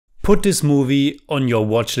Put this movie on your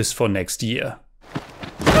watch list for next year.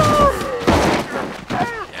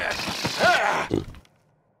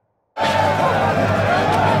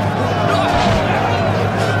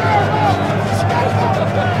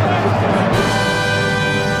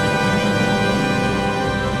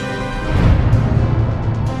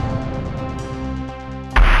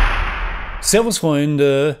 Servus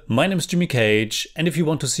Freunde, my name is Jimmy Cage, and if you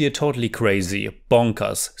want to see a totally crazy,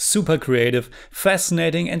 bonkers, super creative,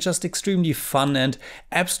 fascinating and just extremely fun and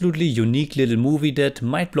absolutely unique little movie that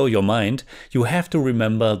might blow your mind, you have to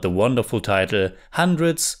remember the wonderful title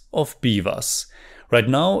Hundreds of Beavers. Right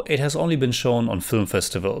now it has only been shown on film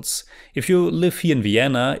festivals. If you live here in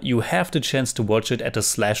Vienna, you have the chance to watch it at the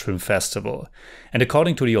Slash Film Festival. And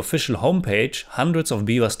according to the official homepage,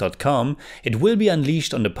 hundredsofbeavers.com, it will be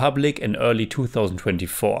unleashed on the public in early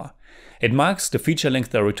 2024. It marks the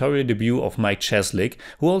feature-length directorial debut of Mike Cheslik,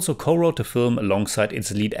 who also co-wrote the film alongside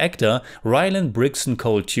its lead actor, Ryland Brixton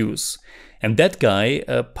Cole-Hughes. And that guy,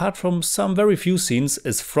 apart from some very few scenes,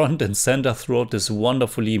 is front and center throughout this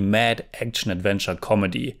wonderfully mad action-adventure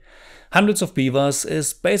comedy. Hundreds of Beavers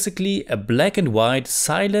is basically a black and white,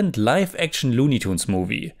 silent, live-action Looney Tunes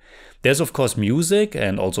movie. There's of course music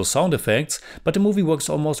and also sound effects, but the movie works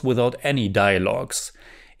almost without any dialogues.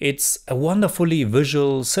 It's a wonderfully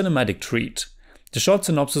visual, cinematic treat. The short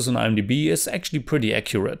synopsis on IMDb is actually pretty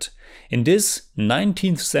accurate. In this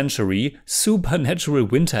 19th century supernatural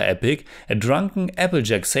winter epic, a drunken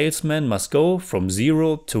Applejack salesman must go from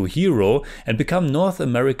zero to hero and become North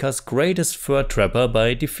America's greatest fur trapper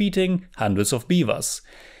by defeating hundreds of beavers.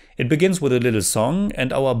 It begins with a little song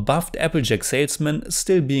and our buffed Applejack salesman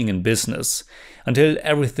still being in business, until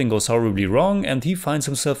everything goes horribly wrong and he finds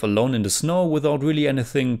himself alone in the snow without really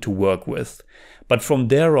anything to work with. But from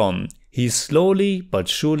there on, he slowly but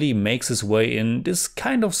surely makes his way in this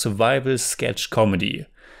kind of survival sketch comedy.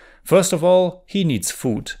 First of all, he needs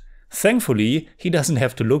food. Thankfully, he doesn't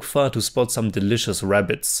have to look far to spot some delicious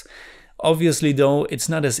rabbits. Obviously though, it's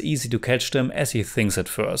not as easy to catch them as he thinks at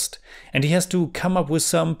first, and he has to come up with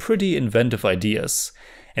some pretty inventive ideas.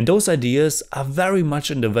 And those ideas are very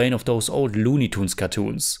much in the vein of those old Looney Tunes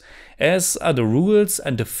cartoons, as are the rules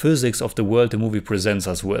and the physics of the world the movie presents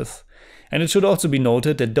us with. And it should also be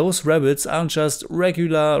noted that those rabbits aren't just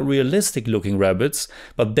regular, realistic looking rabbits,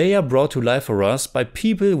 but they are brought to life for us by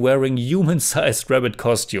people wearing human-sized rabbit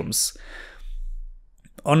costumes.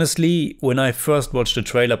 Honestly, when I first watched the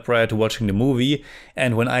trailer prior to watching the movie,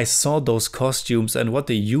 and when I saw those costumes and what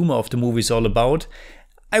the humor of the movie is all about,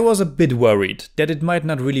 I was a bit worried that it might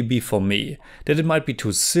not really be for me, that it might be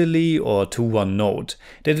too silly or too one note,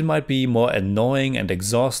 that it might be more annoying and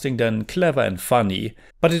exhausting than clever and funny.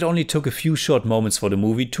 But it only took a few short moments for the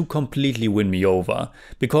movie to completely win me over,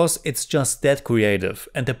 because it's just that creative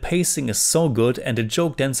and the pacing is so good and the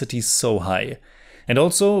joke density is so high. And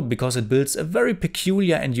also because it builds a very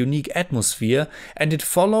peculiar and unique atmosphere and it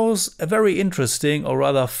follows a very interesting or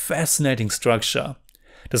rather fascinating structure.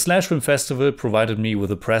 The Slash Film Festival provided me with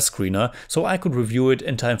a press screener so I could review it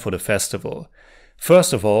in time for the festival.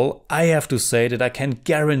 First of all, I have to say that I can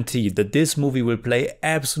guarantee that this movie will play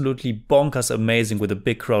absolutely bonkers amazing with a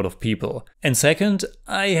big crowd of people. And second,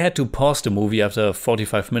 I had to pause the movie after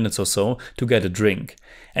 45 minutes or so to get a drink.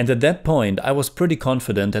 And at that point I was pretty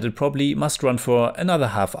confident that it probably must run for another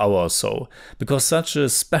half hour or so, because such a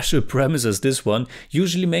special premise as this one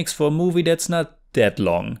usually makes for a movie that's not that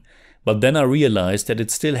long. But then I realized that it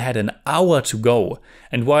still had an hour to go,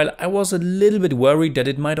 and while I was a little bit worried that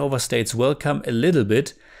it might overstay its welcome a little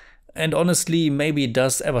bit, and honestly maybe it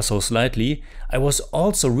does ever so slightly, I was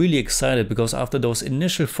also really excited because after those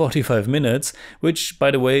initial 45 minutes, which by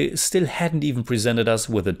the way still hadn't even presented us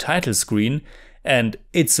with a title screen, and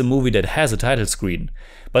it's a movie that has a title screen,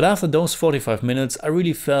 but after those 45 minutes I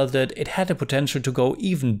really felt that it had the potential to go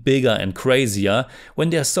even bigger and crazier when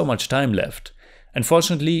there's so much time left.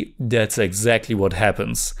 Unfortunately, that's exactly what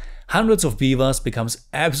happens. Hundreds of Beavers becomes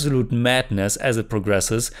absolute madness as it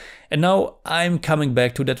progresses, and now I'm coming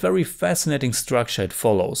back to that very fascinating structure it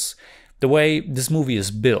follows. The way this movie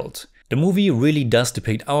is built. The movie really does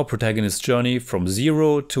depict our protagonist's journey from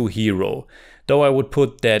zero to hero, though I would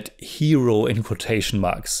put that hero in quotation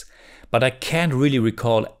marks. But I can't really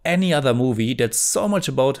recall any other movie that's so much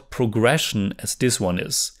about progression as this one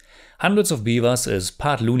is. Hundreds of Beavers is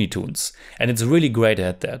part Looney Tunes, and it's really great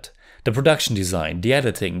at that. The production design, the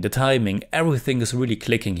editing, the timing, everything is really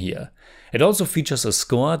clicking here. It also features a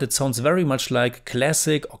score that sounds very much like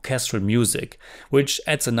classic orchestral music, which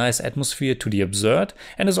adds a nice atmosphere to the absurd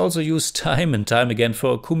and is also used time and time again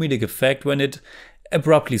for a comedic effect when it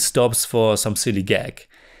abruptly stops for some silly gag.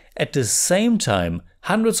 At the same time,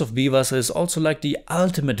 Hundreds of Beavers is also like the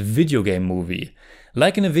ultimate video game movie.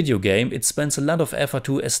 Like in a video game, it spends a lot of effort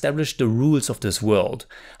to establish the rules of this world,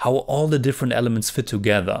 how all the different elements fit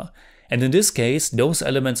together. And in this case, those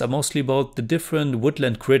elements are mostly about the different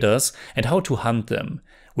woodland critters and how to hunt them,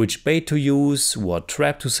 which bait to use, what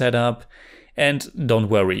trap to set up. And don't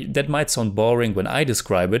worry, that might sound boring when I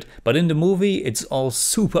describe it, but in the movie it's all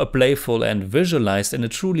super playful and visualized in a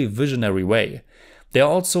truly visionary way. There are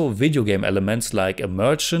also video game elements like a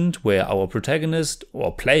merchant, where our protagonist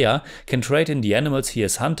or player can trade in the animals he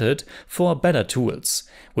has hunted for better tools,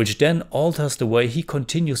 which then alters the way he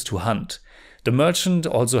continues to hunt. The merchant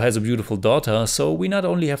also has a beautiful daughter, so we not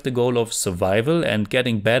only have the goal of survival and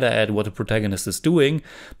getting better at what the protagonist is doing,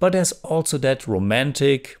 but there's also that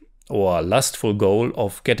romantic or lustful goal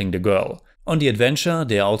of getting the girl. On the adventure,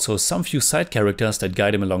 there are also some few side characters that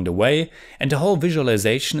guide him along the way, and the whole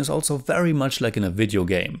visualization is also very much like in a video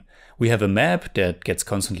game. We have a map that gets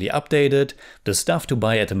constantly updated, the stuff to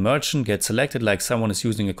buy at a merchant gets selected like someone is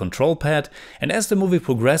using a control pad, and as the movie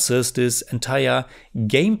progresses, this entire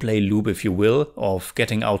gameplay loop, if you will, of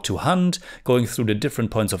getting out to hunt, going through the different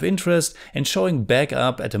points of interest, and showing back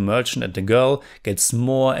up at the merchant and the girl gets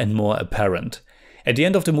more and more apparent. At the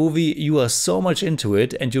end of the movie, you are so much into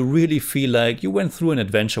it and you really feel like you went through an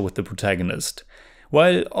adventure with the protagonist,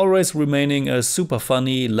 while always remaining a super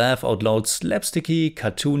funny, laugh out loud, slapsticky,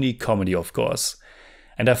 cartoony comedy, of course.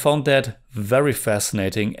 And I found that very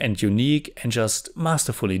fascinating and unique and just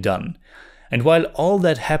masterfully done. And while all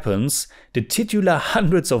that happens, the titular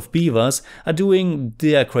Hundreds of Beavers are doing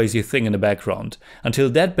their crazy thing in the background, until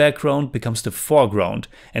that background becomes the foreground,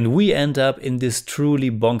 and we end up in this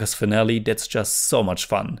truly bonkers finale that's just so much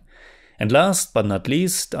fun. And last but not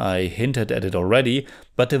least, I hinted at it already,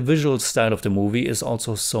 but the visual style of the movie is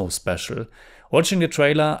also so special. Watching the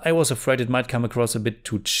trailer, I was afraid it might come across a bit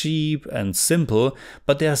too cheap and simple,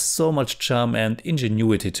 but there's so much charm and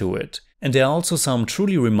ingenuity to it. And there are also some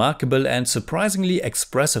truly remarkable and surprisingly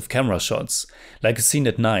expressive camera shots, like a scene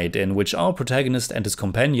at night in which our protagonist and his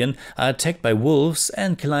companion are attacked by wolves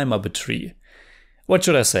and climb up a tree. What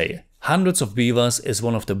should I say? Hundreds of Beavers is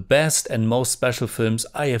one of the best and most special films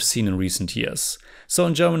I have seen in recent years. So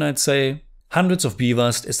in German I'd say, Hundreds of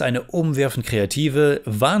Beavers ist eine umwerfend kreative,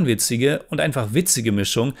 wahnwitzige und einfach witzige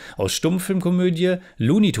Mischung aus Stummfilm Komödie,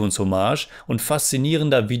 Looney Tunes Homage und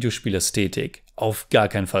faszinierender Videospiel Ästhetik. Auf gar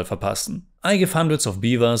keinen Fall verpassen. I give Hundreds of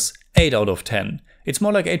Beavers 8 out of 10. It's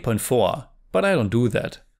more like 8.4, but I don't do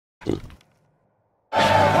that.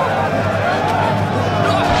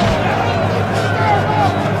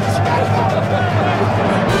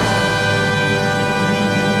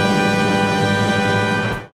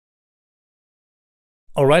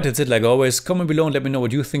 Alright, that's it like always. Comment below and let me know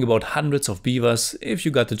what you think about Hundreds of Beavers if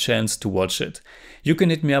you got the chance to watch it. You can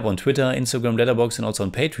hit me up on Twitter, Instagram, Letterboxd and also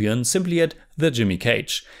on Patreon, simply at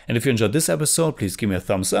TheJimmyCage. And if you enjoyed this episode, please give me a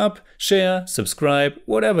thumbs up, share, subscribe,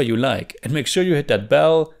 whatever you like. And make sure you hit that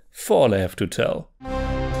bell for all I have to tell.